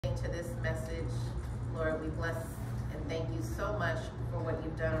into this message. Lord, we bless and thank you so much for what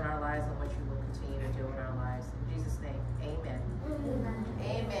you've done in our lives and what you will continue to do in our lives. In Jesus' name, amen. Amen.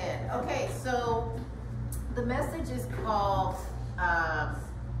 Amen. Okay, so the message is called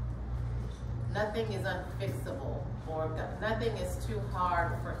Nothing is Unfixable, or nothing is too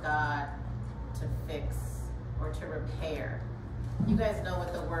hard for God to fix or to repair. You guys know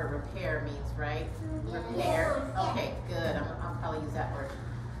what the word repair means, right? Repair. Okay, good. I'll probably use that word.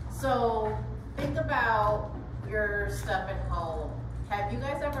 So think about your stuff at home. Have you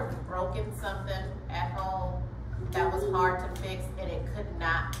guys ever broken something at home that was hard to fix and it could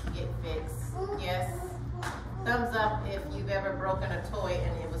not get fixed? Yes? Thumbs up if you've ever broken a toy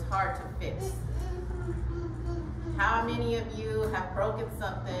and it was hard to fix. How many of you have broken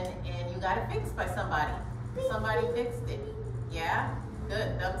something and you got it fixed by somebody? Somebody fixed it. Yeah?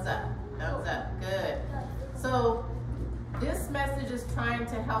 Good. Thumbs up. Thumbs up. Good. So this message is trying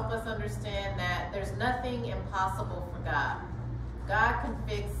to help us understand that there's nothing impossible for God. God can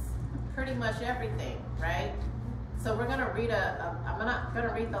fix pretty much everything, right? So we're going to read I'm not going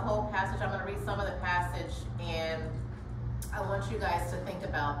to read the whole passage. I'm going to read some of the passage, and I want you guys to think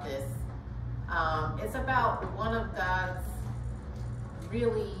about this. It's about one of God's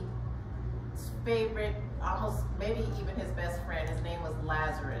really favorite, almost maybe even his best friend. His name was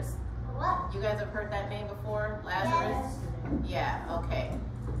Lazarus. What? You guys have heard that name before? Lazarus? Yes. Yeah, okay.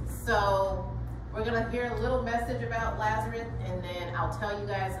 So we're going to hear a little message about Lazarus, and then I'll tell you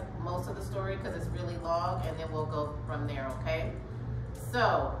guys most of the story because it's really long, and then we'll go from there, okay?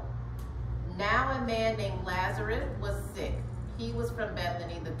 So, now a man named Lazarus was sick. He was from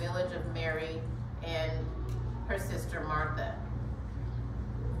Bethany, the village of Mary and her sister Martha.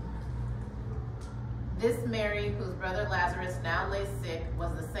 This Mary, whose brother Lazarus now lay sick,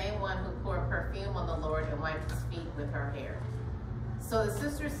 was the same one who poured perfume on the Lord and wiped his feet with her hair. So the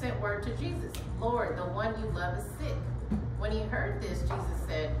sisters sent word to Jesus, "Lord, the one you love is sick." When he heard this, Jesus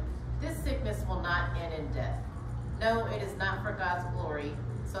said, "This sickness will not end in death. No, it is not for God's glory,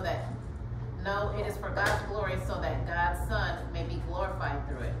 it is for God's glory so that God's Son may be glorified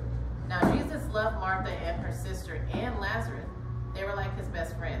through it." Now Jesus loved Martha and her sister and Lazarus. They were like his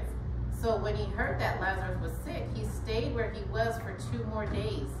best friends. So when he heard that Lazarus was sick, he stayed where he was for 2 more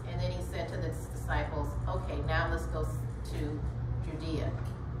days. And then he said to the disciples, "Okay, now let's go to Judea."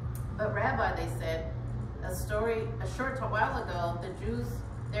 "But Rabbi," they said, a short while ago, the Jews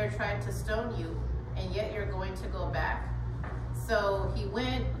there tried to stone you, and yet you're going to go back?" So he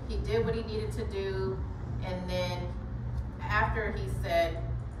went, he did what he needed to do, and then after he said,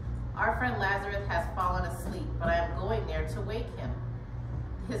 "Our friend Lazarus has fallen asleep, but I am going there to wake him."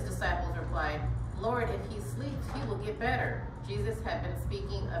 His disciples replied, "Lord, if he sleeps, he will get better." Jesus had been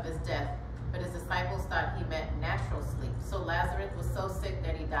speaking of his death, but his disciples thought he meant natural sleep. So Lazarus was so sick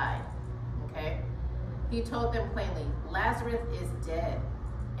that he died. Okay? He told them plainly, "Lazarus is dead,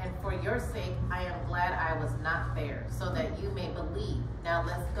 and for your sake I am glad I was not there, so that you may believe. Now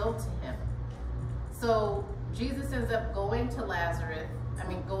let's go to him." So Jesus ends up going to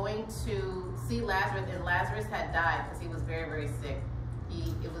see Lazarus, and Lazarus had died because he was very, very sick.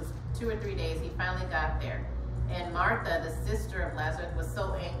 It was 2 or 3 days. He finally got there. And Martha, the sister of Lazarus, was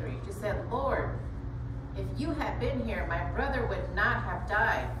so angry. She said, "Lord, if you had been here, my brother would not have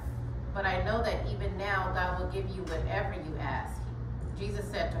died. But I know that even now God will give you whatever you ask." Jesus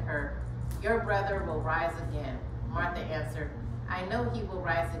said to her, "Your brother will rise again." Martha answered, "I know he will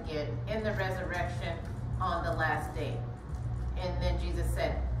rise again in the resurrection on the last day." And then Jesus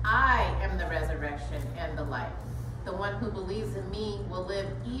said, "I am the resurrection and the life. The one who believes in me will live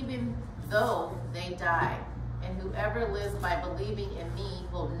even though they die. And whoever lives by believing in me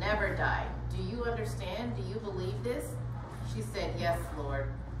will never die. Do you understand? Do you believe this?" She said, "Yes,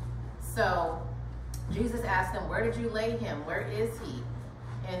 Lord." So Jesus asked them, "Where did you lay him? Where is he?"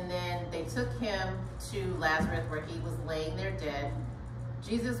 And then they took him to Lazarus, where he was laying there dead.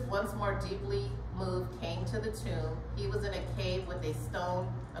 Jesus, once more deeply moved, came to the tomb. He was in a cave with a stone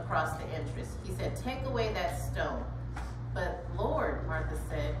across the entrance. He said, "Take away that stone." "But Lord," Martha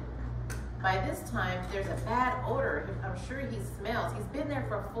said, "by this time there's a bad odor. I'm sure he smells. He's been there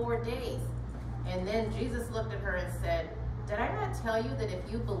for 4 days." And then Jesus looked at her and said, "Did I not tell you that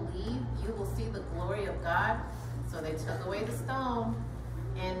if you believe, you will see the glory of God?" So they took away the stone.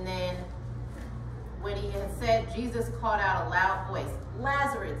 And then when he had said, Jesus called out a loud voice,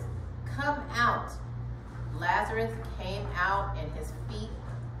 "Lazarus, come out." Lazarus came out, and his feet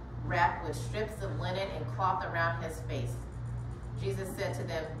wrapped with strips of linen and cloth around his face. Jesus said to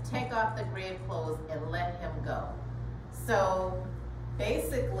them, "Take off the grave clothes and let him go." So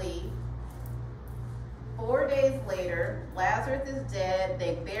basically, 4 days later, Lazarus is dead.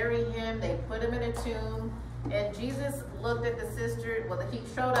 They bury him. They put him in a tomb. And Jesus looked at the sisters. Well, he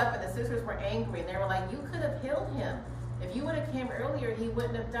showed up, and the sisters were angry. And they were like, you could have healed him. If you would have came earlier, he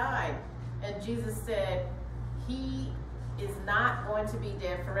wouldn't have died. And Jesus said, he is not going to be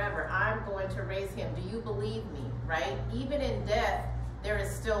dead forever. I'm going to raise him. Do you believe me, right? Even in death, there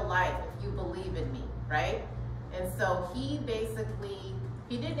is still life if you believe in me, right? And so he basically,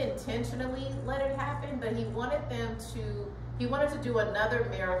 he didn't intentionally let it happen, but he wanted to do another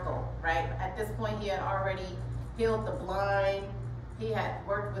miracle, right? At this point, he had already healed the blind. He had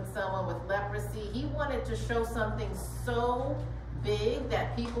worked with someone with leprosy. He wanted to show something so big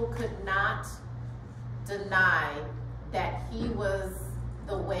that people could not deny that he was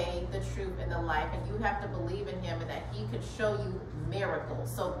the way, the truth, and the life, and you have to believe in him and that he could show you miracles.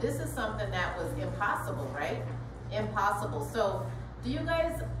 So this is something that was impossible, right? Impossible. So do you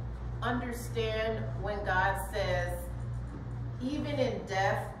guys understand when God says, even in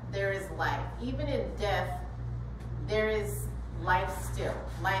death, there is life. Even in death, there is life still,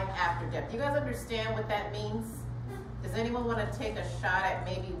 life after death. Do you guys understand what that means? Does anyone want to take a shot at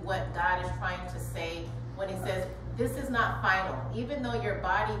maybe what God is trying to say when he says, this is not final. Even though your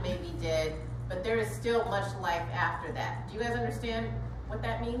body may be dead, but there is still much life after that. Do you guys understand what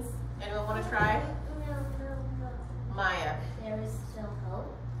that means? Anyone want to try? No. Maya. There is still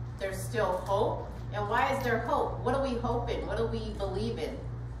hope. There's still hope. And why is there hope? What are we hoping? What do we believe in?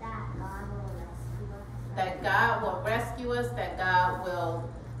 That God will rescue us. That God will rescue us, that God will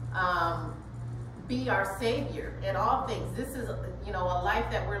be our Savior in all things. This is, a life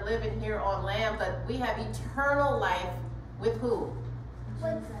that we're living here on land, but we have eternal life with who?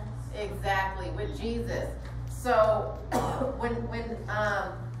 Jesus. Exactly, with Jesus. So when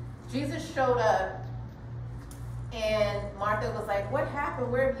Jesus showed up and Martha was like, what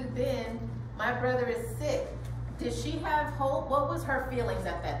happened? Where have you been? My brother is sick. Did she have hope? What was her feelings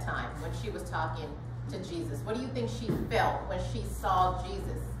at that time when she was talking to Jesus? What do you think she felt when she saw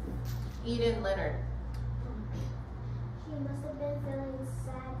Jesus? Eden Leonard. She must have been feeling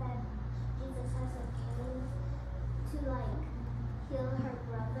sad that Jesus hasn't came to heal her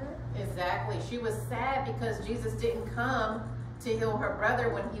brother. Exactly. She was sad because Jesus didn't come to heal her brother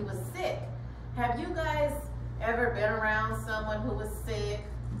when he was sick. Have you guys ever been around someone who was sick,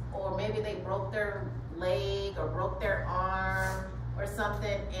 or maybe they broke their leg or broke their arm or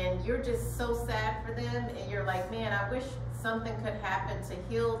something, and you're just so sad for them, and you're like, man, I wish something could happen to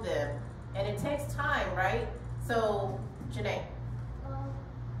heal them. And it takes time, right? So, Janae. One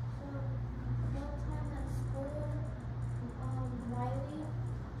time at school, Riley,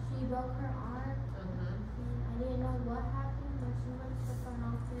 she broke her arm. And I didn't know what happened, but she went to the front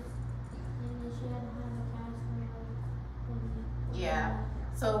office, and then she had to have a cast on. Yeah.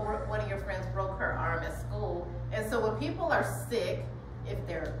 So one of your friends broke her arm at school. And so when people are sick, if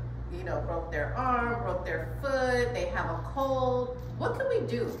they're, broke their arm, broke their foot, they have a cold, what can we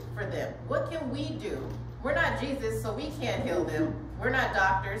do for them? What can we do? We're not Jesus, so we can't heal them. We're not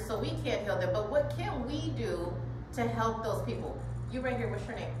doctors, so we can't heal them. But what can we do to help those people? You right here, what's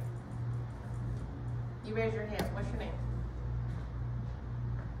your name? You raise your hand, what's your name?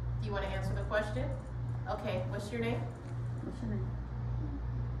 Do you want to answer the question? Okay, what's your name? What's your name?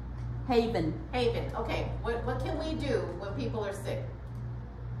 Haven. Haven, okay. What can we do when people are sick?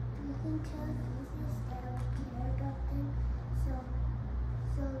 You can tell Jesus that we care about them,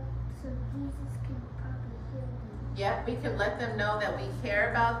 so Jesus can probably heal them. Yep, we can let them know that we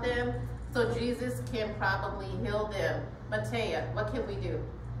care about them, so Jesus can probably heal them. Matea, what can we do?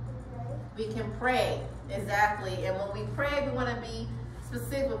 We can pray, exactly. And when we pray, we want to be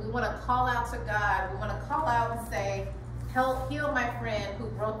specific. We want to call out to God. We want to call out and say, heal my friend who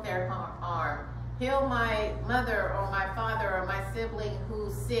broke their arm. Heal my mother or my father or my sibling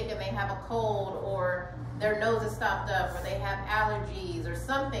who's sick and they have a cold, or their nose is stopped up, or they have allergies or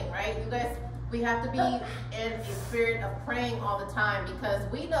something, right? You guys, we have to be in a spirit of praying all the time, because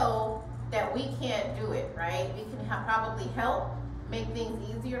we know that we can't do it, right? We can probably help make things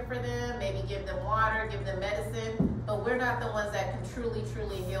easier for them, maybe give them water, give them medicine, but we're not the ones that can truly,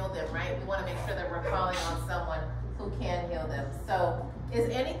 truly heal them, right? We want to make sure that we're calling on someone who can heal them. So, is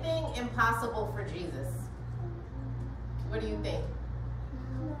anything impossible for Jesus? What do you think?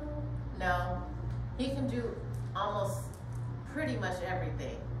 No? He can do almost pretty much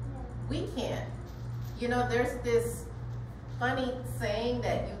everything. We can't. There's this funny saying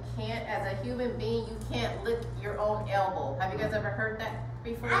that you can't, as a human being, you can't lick your own elbow. Have you guys ever heard that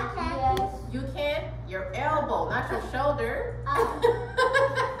before? Yes. You can? Your elbow, not your shoulder.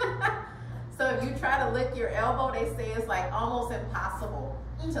 So if you try to lick your elbow, they say it's like almost impossible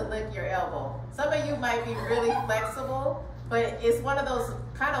to lick your elbow. Some of you might be really flexible, but it's one of those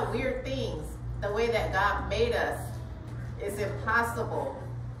kind of weird things. The way that God made us is impossible.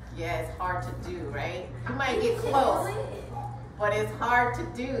 Yeah, it's hard to do, right? You might get close, but it's hard to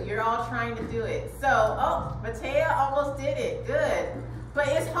do. You're all trying to do it. So, oh, Matea almost did it. Good. But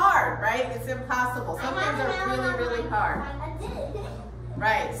it's hard, right? It's impossible. Some things are really, really hard.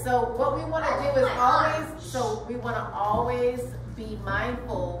 Right. So what we want to do is always be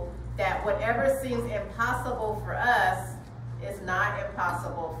mindful that whatever seems impossible for us is not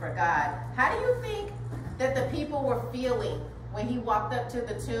impossible for God. How do you think that the people were feeling when he walked up to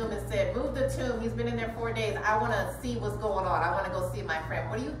the tomb and said, move the tomb, he's been in there 4 days, I want to see what's going on, I want to go see my friend?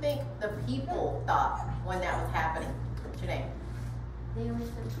 What do you think the people thought when that was happening? What's your name? They were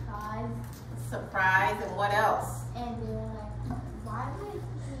surprised. Surprised, and what else? And they were like, why would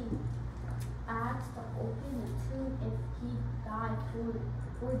he ask to open the tomb if he died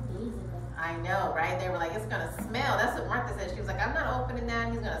 4 days ago? I know, right? They were like, it's going to smell. That's what Martha said. She was like, I'm not opening that.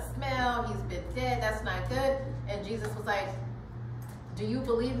 He's going to smell. He's been dead. That's not good. And Jesus was like, do you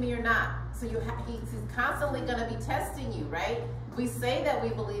believe me or not? So he's constantly going to be testing you, right? We say that we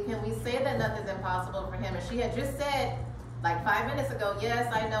believe him. We say that nothing's impossible for him. And she had just said, like 5 minutes ago,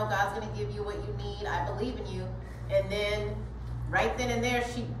 yes, I know God's going to give you what you need. I believe in you. And then right then and there,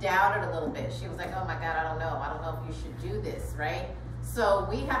 she doubted a little bit. She was like, oh my God, I don't know. I don't know if you should do this, right? So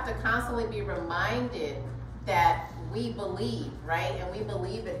we have to constantly be reminded that we believe, right? And we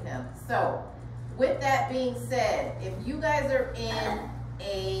believe in him. So with that being said, if you guys are in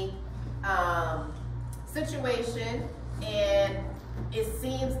a situation and it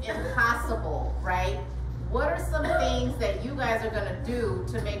seems impossible, right? What are some things that you guys are going to do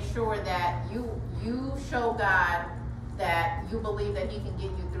to make sure that you show God that you believe that he can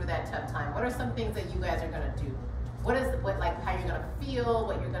get you through that tough time? What are some things that you guys are going to do? What how you're going to feel,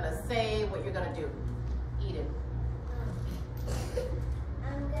 what you're going to say, what you're going to do? Eden.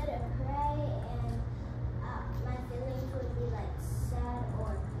 I'm going to pray, and my feelings would be like sad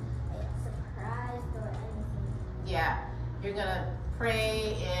or surprised or anything. Yeah, you're going to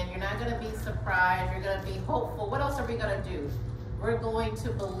pray and you're not going to be surprised. You're going to be hopeful. What else are we going to do? We're going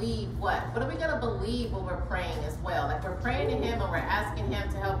to believe what? What are we going to believe when we're praying as well? Like we're praying to him and we're asking him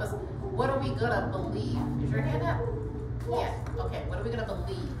to help us. What are we going to believe? Is your hand up? Yes. Yeah. Okay. What are we going to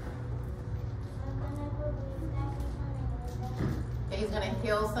believe? I'm going to believe that He's going to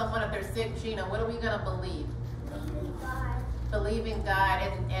heal someone if they're sick. Gina, what are we going to believe? believe in God. Believe in God.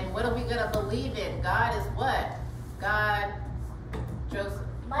 And what are we going to believe in? God is what? God, Joseph.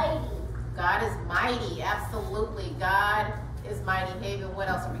 Mighty. God is mighty. Absolutely. God is mighty. Haven, what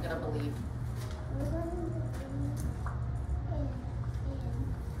else are we going to believe? We're going to believe in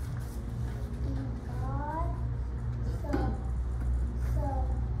God.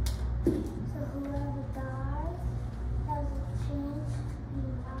 So whoever dies has a chance to be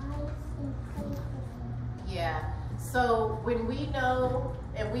nice and pray for him. Yeah. So when we know,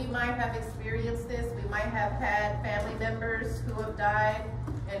 and we might have experienced this, we might have had family members who have died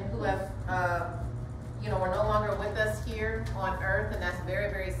and who have, are no longer with us here on earth, and that's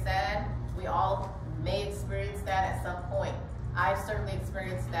very, very sad. We all may experience that at some point. I've certainly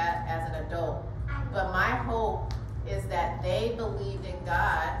experienced that as an adult. But my hope is that they believed in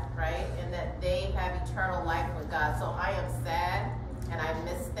God, right? And that they have eternal life with God. So I am sad and I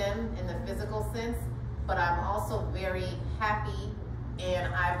miss them in the physical sense, but I'm also very happy,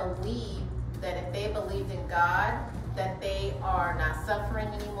 and I believe that if they believed in God, that they are not suffering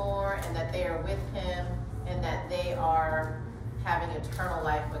anymore, and that they are with him, and that they are having eternal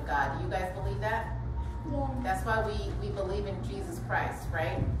life with God. Do you guys believe that? Yeah. That's why we believe in Jesus Christ,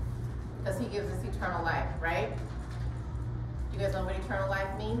 right? Because he gives us eternal life, right? You guys know what eternal life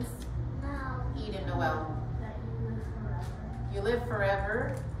means? No. Eden, Noel. That you live forever. You live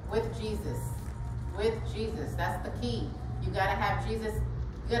forever with Jesus. With Jesus. That's the key. You got to have Jesus.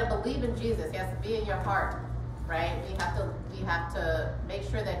 You got to believe in Jesus. He has to be in your heart, right? We have to make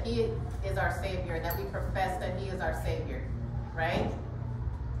sure that he is our Savior, and that we profess that he is our Savior, right?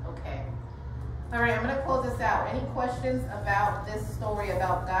 Okay. All right, I'm going to close this out. Any questions about this story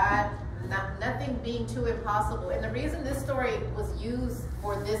about God? Nothing being too impossible. And the reason this story was used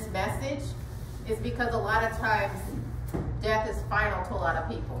for this message is because a lot of times death is final to a lot of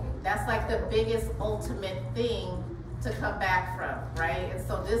people. That's like the biggest ultimate thing to come back from, right? And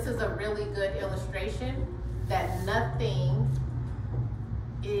so this is a really good illustration that nothing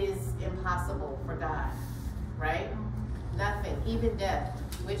is impossible for God, right? Nothing, even death,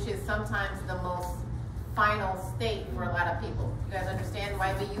 which is sometimes the most final state for a lot of people. You guys understand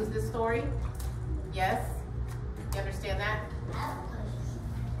why we use this story? Yes? You understand that? I have a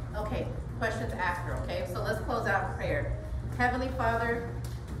question. Okay, questions after, okay? So let's close out in prayer. Heavenly Father,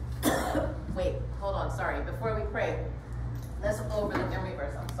 wait, hold on, sorry. Before we pray, let's go over the memory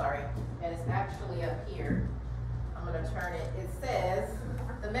verse, I'm sorry. And it's actually up here. I'm gonna turn it. It says,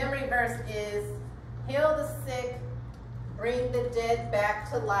 the memory verse is, heal the sick, bring the dead back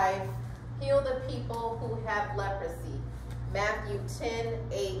to life, heal the people who have leprosy. Matthew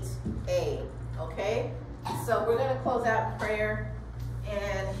 10:8a, okay? So we're gonna close out in prayer,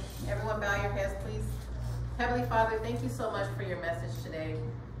 and everyone bow your heads, please. Heavenly Father, thank you so much for your message today.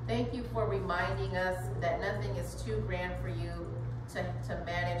 Thank you for reminding us that nothing is too grand for you to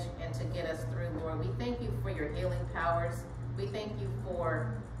manage and to get us through, Lord. We thank you for your healing powers. We thank you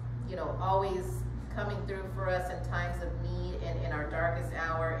for, always coming through for us in times of need and in our darkest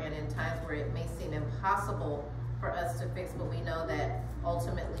hour and in times where it may seem impossible for us to fix, but we know that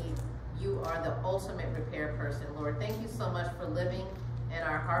ultimately you are the ultimate repair person, Lord. Thank you so much for living in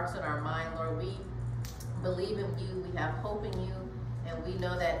our hearts and our mind, Lord. We believe in you, we have hope in you, and we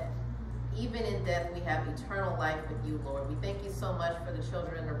know that even in death we have eternal life with you, Lord. We thank you so much for the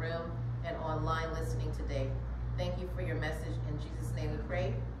children in the room and online listening today. Thank you for your message. In Jesus' name we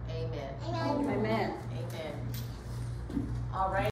pray. Amen.